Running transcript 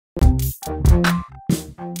He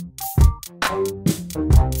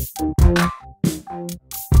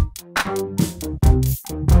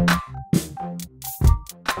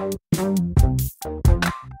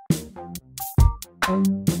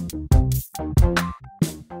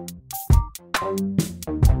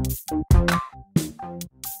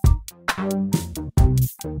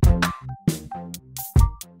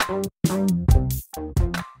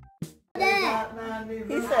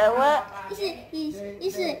said what? He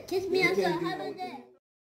said, kiss me outside. How about that?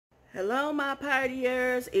 Hello, my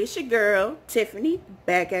partiers. It's your girl, Tiffany,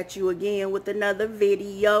 back at you again with another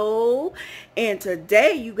video. And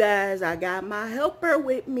today, you guys, I got my helper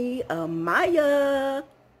with me, Amaya.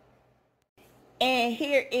 And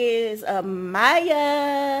here is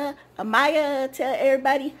Amaya. Amaya, tell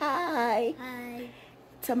everybody hi. Hi.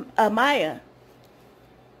 To Amaya,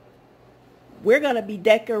 we're going to be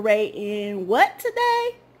decorating what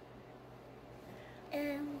today?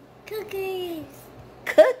 Cookies.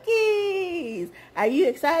 Cookies. Are you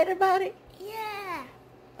excited about it? Yeah.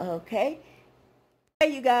 Okay.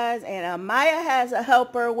 Hey, you guys, and Amaya has a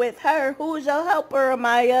helper with her. Who's your helper,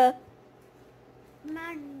 Amaya?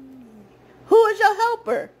 Mommy. Who is your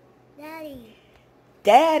helper? Daddy.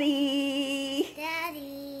 Daddy.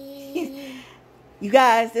 Daddy. You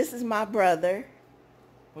guys, this is my brother.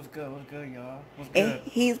 What's good, y'all? What's good? And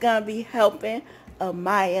he's going to be helping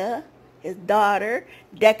Amaya, his daughter,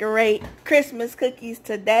 decorate Christmas cookies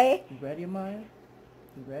today. You ready, Amaya?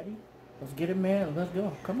 You ready? Let's get it, man. Let's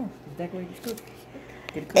go. Come on. Let's decorate these cookies.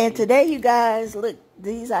 Get a cookie. And today, you guys, look,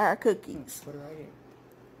 these are our cookies. Put it right here.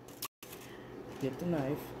 Get the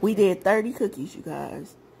knife. We did 30 cookies, you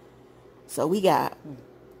guys. So we got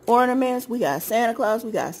ornaments, we got Santa Claus,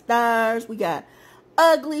 we got stars, we got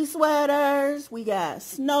ugly sweaters, we got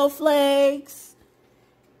snowflakes,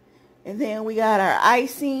 and then we got our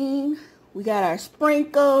icing, we got our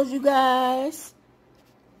sprinkles, you guys.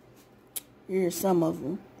 Here's some of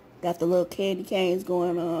them. Got the little candy canes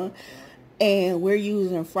going on, and we're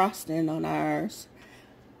using frosting on ours.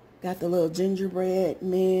 Got the little gingerbread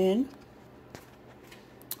men,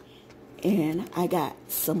 and I got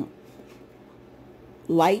some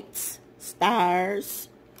lights, stars.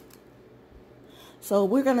 So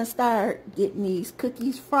we're going to start getting these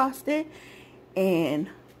cookies frosted, and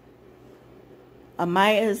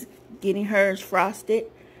Amaya's getting hers frosted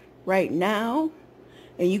right now.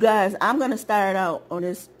 And you guys, I'm going to start out on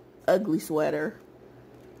this ugly sweater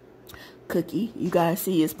cookie. You guys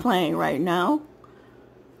see it's playing right now.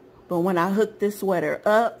 But when I hook this sweater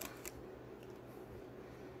up,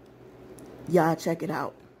 y'all check it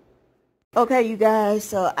out. Okay, you guys,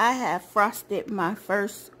 so I have frosted my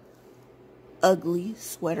first ugly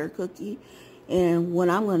sweater cookie, and what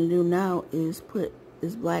I'm going to do now is put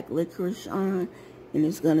this black licorice on, and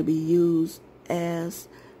it's going to be used as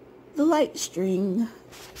the light string,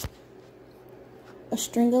 a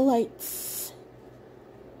string of lights.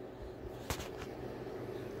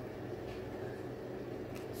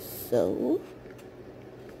 So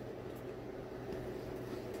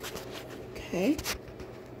okay,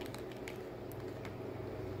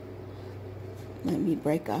 let me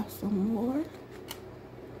break off some more.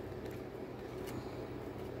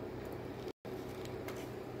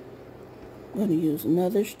 I'm going to use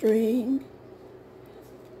another string.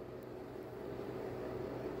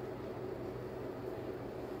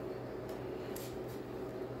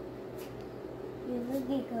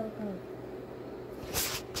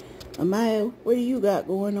 Amaya, what do you got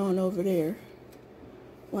going on over there?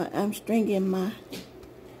 Well, I'm stringing my...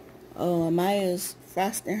 Oh, Amaya's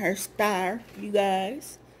frosting her star, you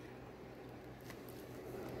guys.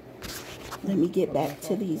 Let me get back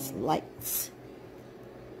to these lights.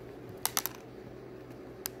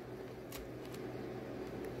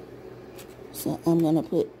 So I'm going to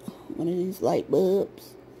put one of these light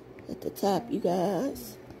bulbs at the top, you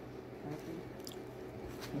guys.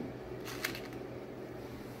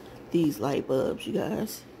 These light bulbs, you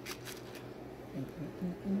guys.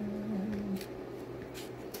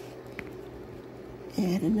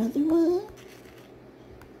 Add another one.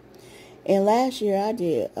 And last year I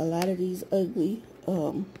did a lot of these ugly,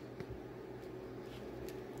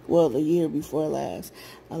 well, the year before last,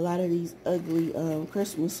 a lot of these ugly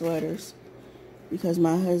Christmas sweaters, because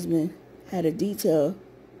my husband had a detail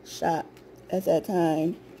shop at that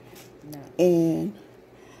time, and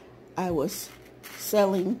I was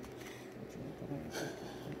selling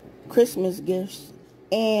Christmas gifts,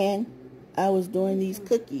 and I was doing these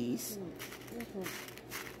cookies.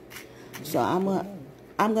 So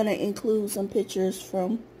I'm gonna include some pictures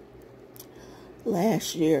from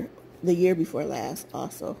last year, the year before last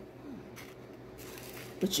also.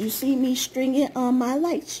 But you see me stringing on my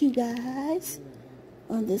lights, you guys.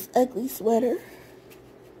 On this ugly sweater.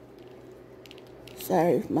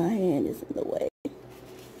 Sorry if my hand is in the way.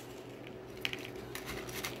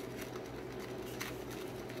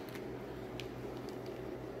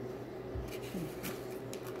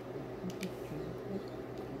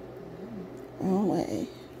 Wrong way.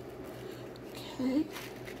 Okay.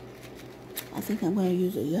 I think I'm going to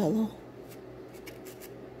use a yellow.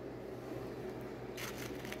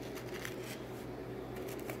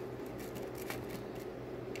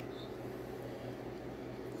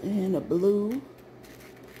 And a blue.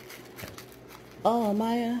 Oh,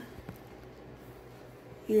 Maya.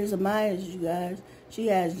 Here's Amaya's, you guys. She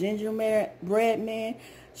has gingerbread man.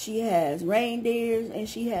 She has reindeers. And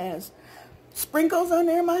she has sprinkles on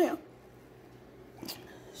there, Maya.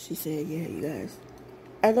 She said, yeah, you guys.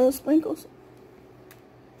 Are those sprinkles?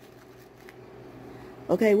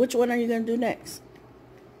 Okay, which one are you going to do next?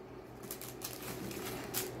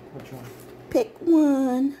 Which one? Pick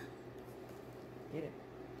one. Get it.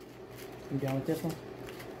 You done with this one?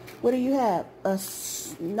 What do you have? A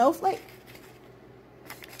snowflake?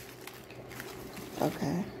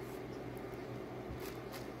 Okay.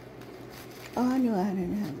 Oh, I knew I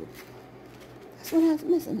didn't have it. That's what I was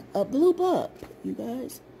missing. A blue bub, you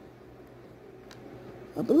guys.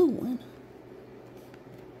 A blue one.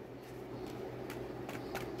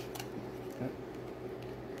 Okay.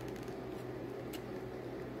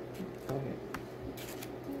 Go ahead.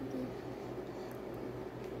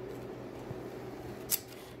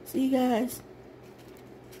 See, guys,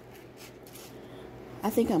 I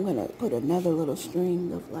think I'm going to put another little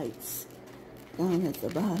string of lights down at the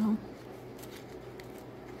bottom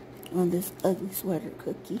on this ugly sweater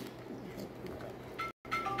cookie.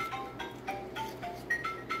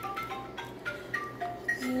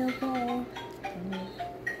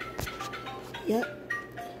 Yep.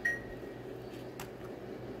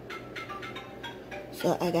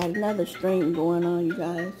 So I got another string going on, you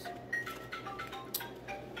guys.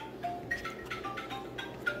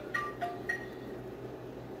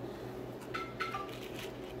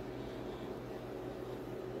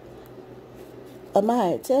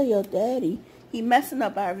 Amaya, tell your daddy he messing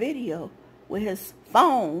up our video with his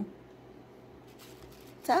phone.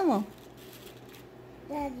 Tell him.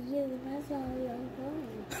 Daddy, you mess on your phone.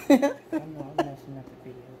 I know I'm messing up the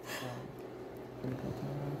video. Can you go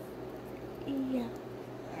turn it Yeah.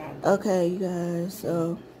 off? Okay, you guys,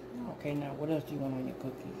 so. Okay, now what else do you want on your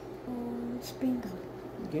cookie? Sprinkle.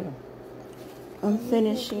 Get them. I'm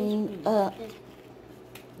finishing up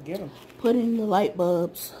Get them. putting the light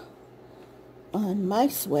bulbs on my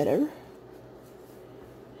sweater.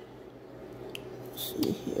 Let's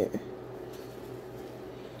see here.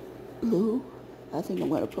 Blue. I think I'm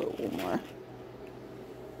going to put one more.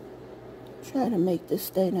 Try to make this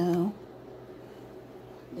stay now.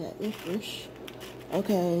 That licorice.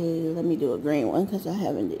 Okay, let me do a green one because I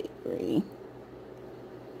haven't did green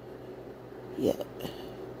yet.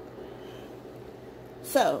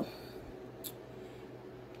 So,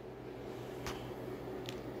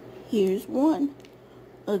 here's one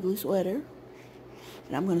ugly sweater.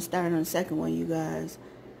 And I'm going to start on the second one, you guys.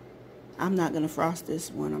 I'm not going to frost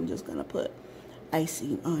this one. I'm just going to put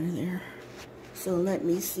icing on there. So let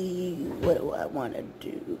me see, what do I want to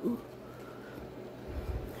do?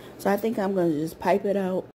 So I think I'm going to just pipe it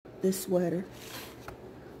out, this sweater.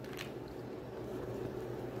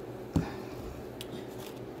 Let's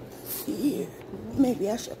see here. Maybe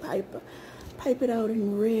I should pipe it out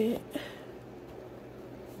in red.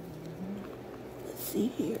 Let's see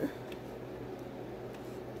here.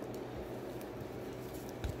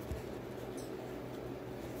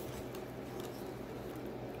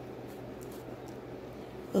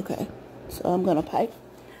 Okay, so I'm gonna pipe.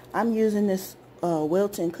 I'm using this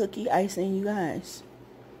Wilton cookie icing, you guys.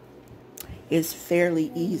 It's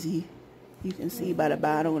fairly easy. You can see by the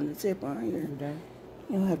bottom and the tip on here.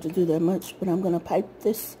 You don't have to do that much, but I'm gonna pipe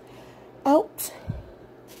this out.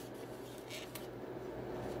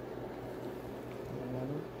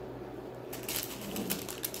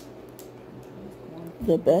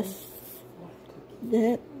 The best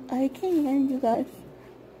that I can, you guys.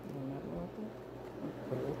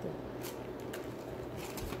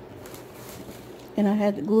 And I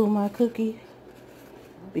had to glue my cookie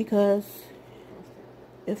because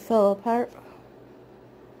it fell apart.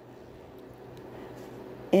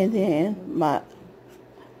 And then my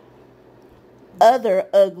other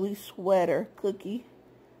ugly sweater cookie,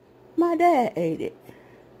 my dad ate it.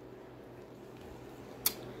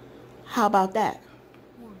 How about that?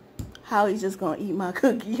 Yeah. How he's just gonna eat my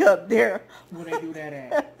cookie up there? Where they do that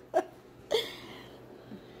at?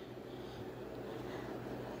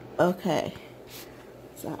 Okay.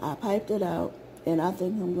 So I piped it out, and I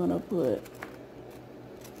think I'm gonna put.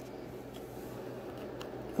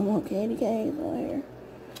 I want candy canes on here.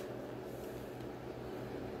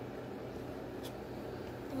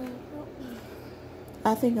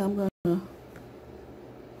 I think I'm gonna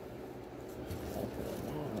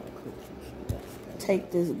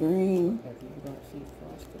take this green.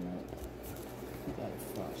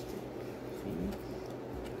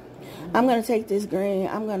 I'm gonna take this green.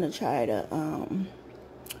 I'm gonna try to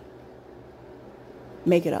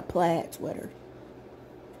make it a plaid sweater.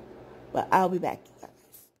 But I'll be back, you guys.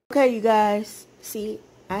 Okay, you guys. See,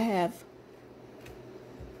 I have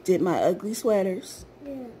did my ugly sweaters.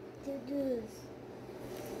 Yeah, do this.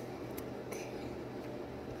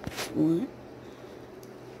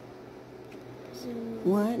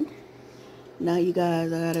 One. Now, you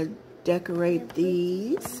guys, I gotta decorate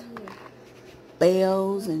these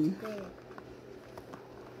bells and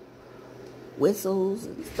whistles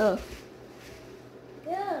and stuff.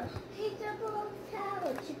 Girl, pick up all the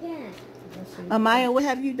towels again. Amaya, what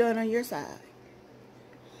have you done on your side?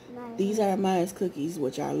 Nice. These are Amaya's cookies,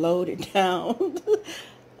 which are loaded down.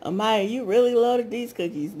 Amaya, you really loaded these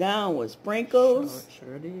cookies down with sprinkles.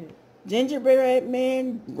 Sure did. Gingerbread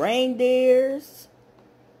men, reindeers.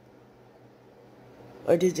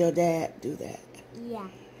 Or did your dad do that? Yeah.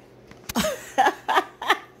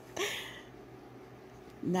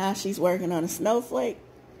 Now she's working on a snowflake.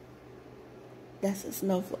 That's a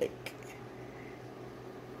snowflake.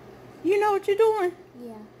 You know what you're doing?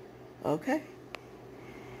 Yeah. Okay.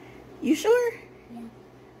 You sure? Yeah.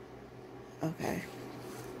 Okay.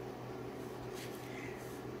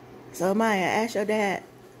 So Maya, ask your dad.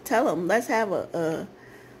 Tell him, let's have a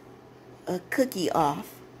cookie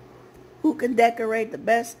off. Who can decorate the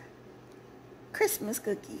best Christmas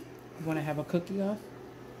cookie? You want to have a cookie off?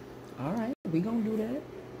 All right, we gonna do that.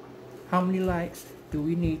 How many likes do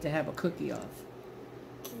we need to have a cookie off?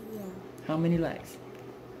 Yeah. How many likes?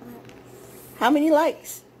 How many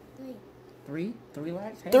likes? 3. 3? 3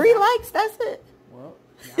 likes? Hey, 3 likes, that's it. Well,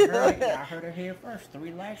 y'all heard it here first.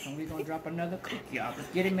 3 likes, and we're gonna drop another cookie off. Let's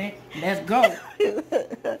get it, man. Let's go.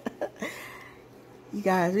 You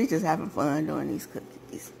guys, we just having fun doing these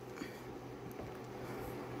cookies.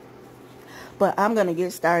 But I'm going to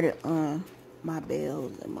get started on my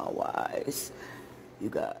bells and my Ys, you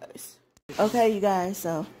guys. Okay, you guys,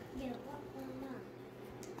 so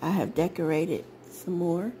I have decorated some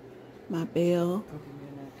more. My bell.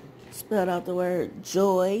 Spelled out the word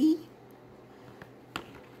joy.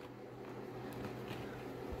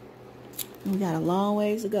 We got a long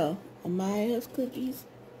ways to go. Amaya's cookies.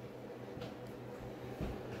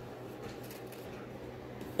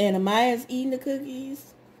 And Amaya's eating the cookies.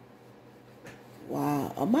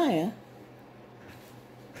 Wow, Amaya.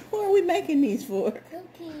 Who are we making these for?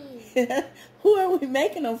 Cookies. Who are we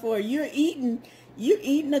making them for? You're eating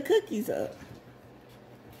the cookies up.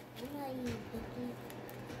 I'm not eating cookies.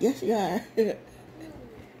 Yes, you are.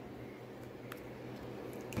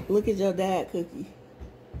 Look at your dad cookie.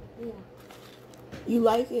 Yeah. You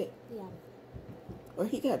like it? Yeah. Or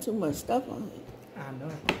he got too much stuff on it? I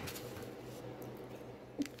know.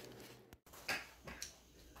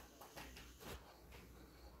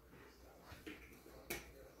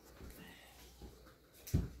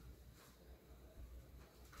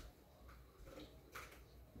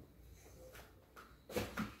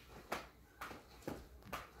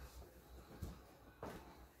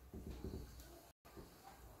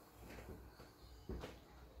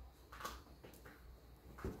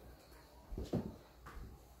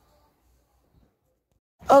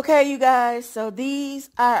 Okay, you guys, so these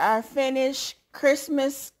are our finished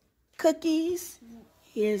Christmas cookies.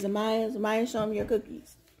 Here's Amaya's. Amaya, show them your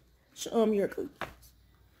cookies. Show them your cookies.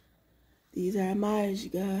 These are Amaya's,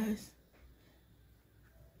 you guys.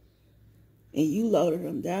 And you loaded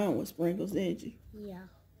them down with sprinkles, didn't you? Yeah.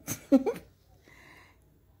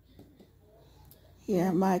 Here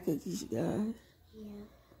are my cookies, you guys. Yeah.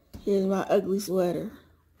 Here's my ugly sweater.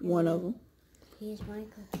 One of them. Here's my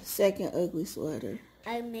cookie. Second ugly sweater.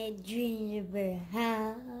 I made gingerbread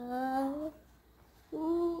house.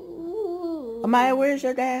 Ooh. Amaya, where's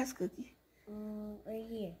your dad's cookie? Right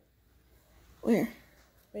here. Where?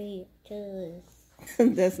 Right here.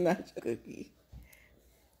 That's not your cookie.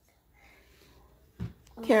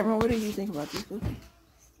 Cameron, what do you think about these cookies?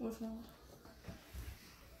 What's wrong?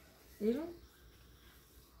 These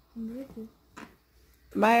one?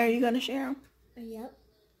 Maya, are you going to share them? Yep.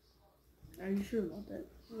 Are you sure about that?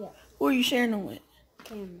 Yeah. Who are you sharing them with?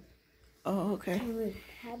 Cameron. Oh, okay. Cameron,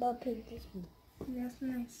 how about pick this one? That's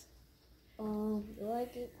nice. You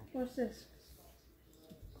like it? What's this?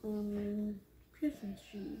 Um, Christmas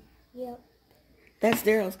tree. Yep. That's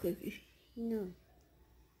Daryl's cookie. No.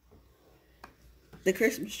 The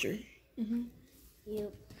Christmas tree.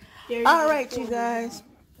 Yep. All right, you guys.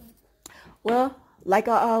 Well, like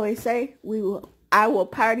I always say, I will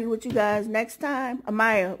party with you guys next time.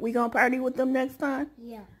 Amaya, we gonna party with them next time?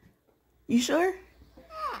 Yeah. You sure?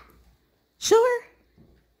 Sure?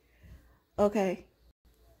 Okay.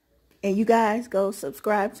 And you guys go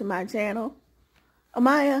subscribe to my channel.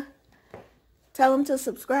 Amaya, tell them to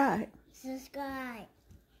subscribe. Subscribe.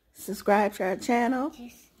 Subscribe to our channel.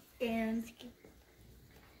 And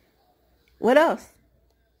What else?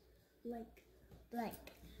 like.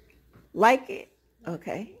 Like it.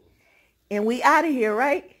 Okay. And we out of here,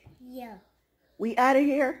 right? Yeah. We out of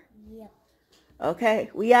here? Yeah. Okay.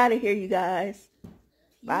 We out of here, you guys.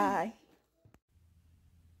 Bye.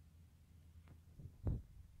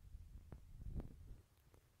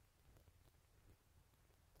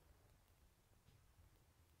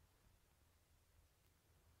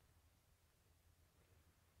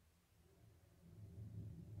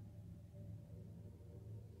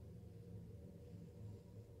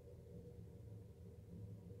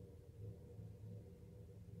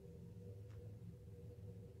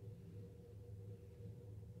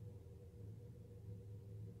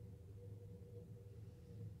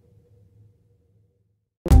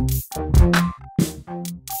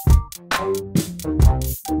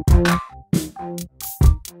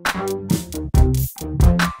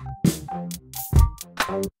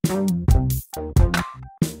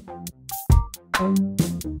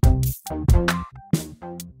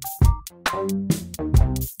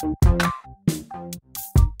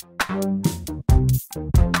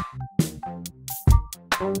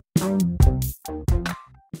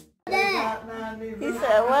 Dad. He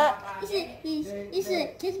said what? He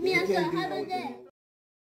said, kiss me outside. How about that?